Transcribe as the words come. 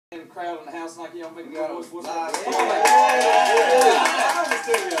crowd in the house like y'all making got noise for us. live. Come on, man. Yeah. In the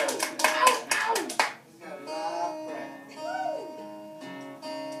studio.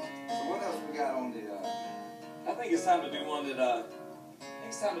 So what else we got on the? I think it's time to do one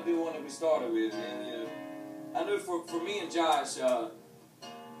that we started with, man. You know, I know for me and Josh,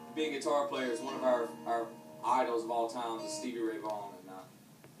 being guitar players, one of our idols of all time is Stevie Ray Vaughan, and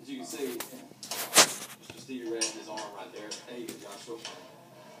as you can see, Mr. Stevie Ray has his arm right there. There you go, Josh.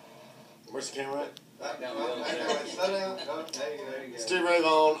 Where's the camera at? Down the other there. Slow down. Oh, there you go. Stevie Ray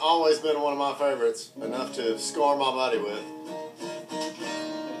Vaughan, always been one of my favorites, enough to scar my body with.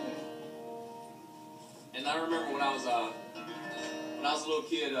 And I remember when I was a little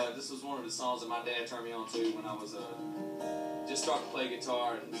kid, this was one of the songs that my dad turned me on to when I was just starting to play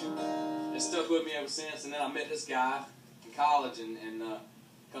guitar, and it stuck with me ever since. And then I met this guy in college, and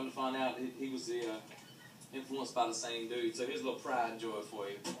come to find out he was influenced by the same dude. So here's a little pride and joy for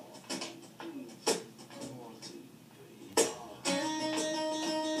you.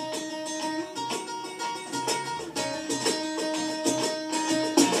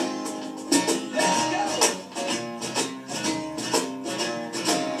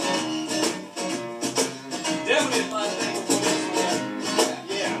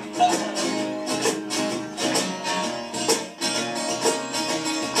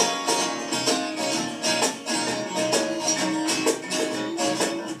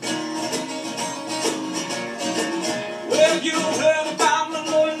 You heard about my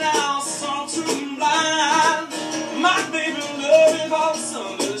love now, so too blind. My baby love is all the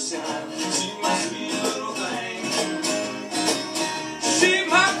sun to shine. She my sweet little thing. She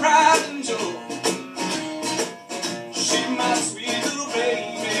my pride and joy. She my sweet little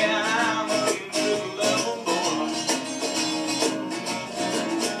baby. I'm a little lover boy.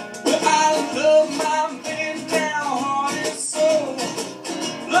 Well, I love my baby down heart and soul.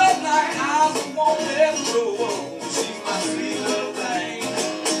 Love like I won't ever grow old. She's my sweet